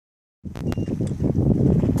Are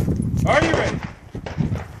you ready?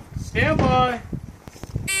 Stand by.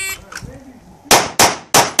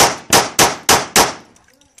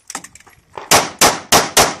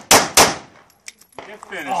 If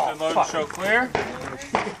finished, unload and show clear.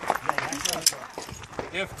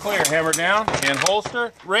 If clear, hammer down and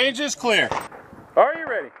holster. Range is clear. Are you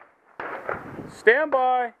ready? Stand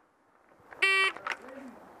by.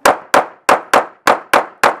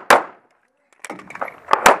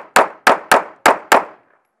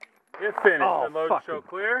 If finished, unload and show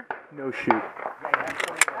clear. No shoot.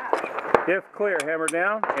 If clear, hammer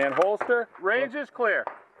down and holster. Range is clear.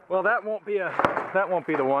 Well, that won't be the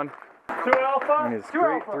one. 2 alpha. And it's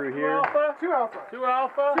straight through here. Alpha. 2 alpha. 2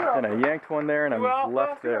 alpha. And I yanked one there, and I'm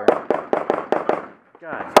left there.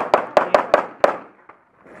 God.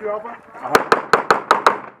 2 alpha.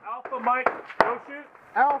 Alpha Mike, no shoot.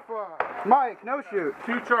 Alpha Mike, no shoot.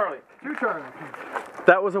 2 Charlie. 2 Charlie.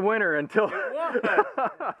 That was a winner until. It was.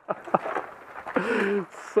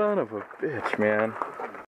 Son of a bitch, man.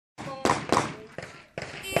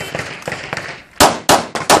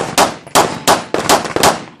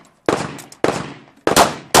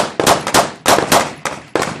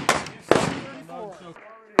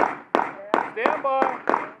 Stand by.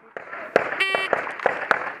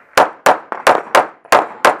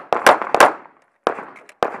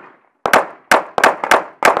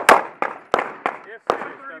 If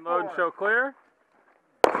finished, unload and show clear.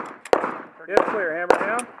 If clear, hammer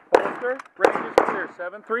down, holster, range is clear,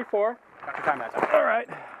 734. Got your time that time. All right,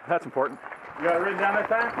 that's important. You got it written down that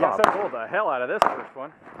time? Yes, I pulled the hell out of this first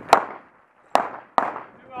one. 2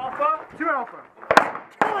 alpha. 2 alpha.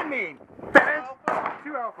 Killing me.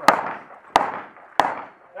 2 alpha.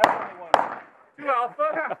 That's only one. 2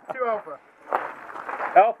 alpha. 2 alpha.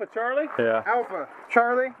 Alpha Charlie. Yeah. Alpha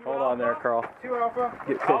Charlie. Hold on there, Carl. 2 alpha.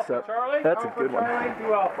 Get close Alpha up. Charlie. That's a Alpha good one. Charlie.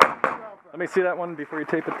 2 alpha. Let me see that one before you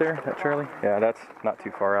tape it there. That Charlie. Yeah, that's not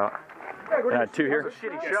too far out. 2 here. That was a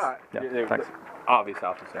shitty shot. Yeah. Thanks. Obvious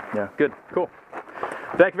alphas there. Yeah. Good. Cool.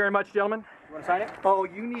 Thank you very much, gentlemen. You want to sign it? Oh,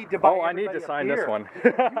 you need to buy. Oh, I need to sign this one.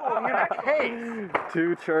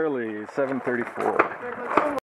 2 Charlie, 734.